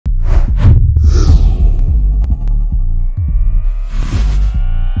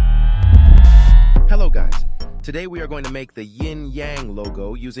Today we are going to make the yin-yang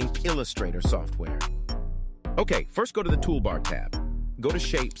logo using Illustrator software. Okay, first go to the Toolbar tab. Go to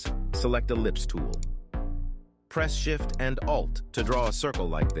Shapes, select Ellipse tool. Press Shift and Alt to draw a circle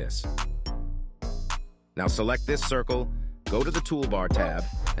like this. Now select this circle, go to the Toolbar tab,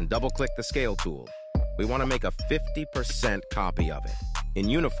 and double-click the Scale tool. We want to make a 50% copy of it. In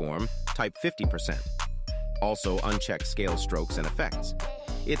Uniform, type 50%. Also uncheck Scale Strokes and Effects.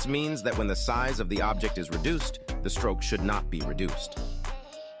 It means that when the size of the object is reduced, the stroke should not be reduced.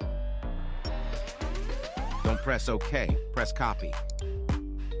 Don't press OK, press Copy.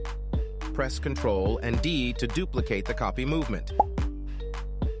 Press Ctrl and D to duplicate the copy movement.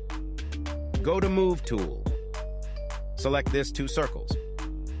 Go to Move tool. Select this two circles.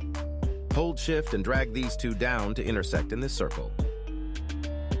 Hold Shift and drag these two down to intersect in this circle.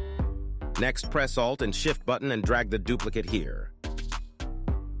 Next, press Alt and Shift button and drag the duplicate here.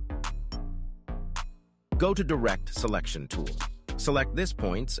 Go to Direct Selection tool. Select this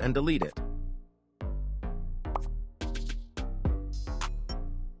points and delete it.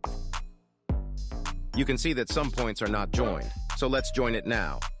 You can see that some points are not joined, so let's join it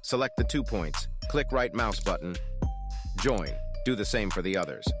now. Select the 2 points, click right mouse button, join. Do the same for the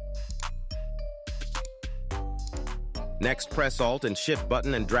others. Next, press Alt and Shift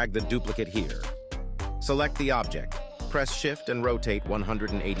button and drag the duplicate here. Select the object, press Shift and rotate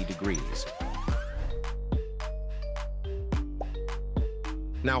 180 degrees.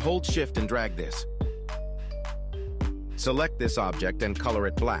 Now hold Shift and drag this. Select this object and color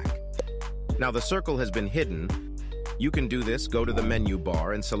it black. Now the circle has been hidden. You can do this, go to the menu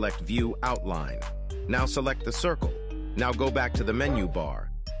bar and select View Outline. Now select the circle. Now go back to the menu bar.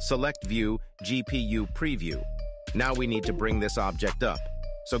 Select View GPU Preview. Now we need to bring this object up.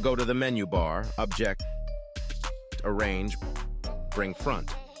 So go to the menu bar, Object, Arrange, Bring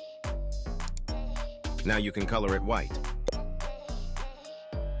Front. Now you can color it white.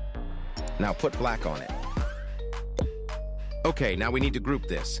 Now put black on it. Okay, now we need to group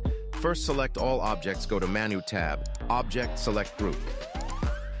this. First, select all objects, go to Menu tab, Object, select Group.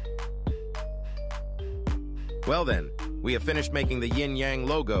 Well then, we have finished making the yin-yang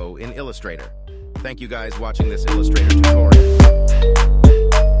logo in Illustrator. Thank you guys watching this Illustrator tutorial.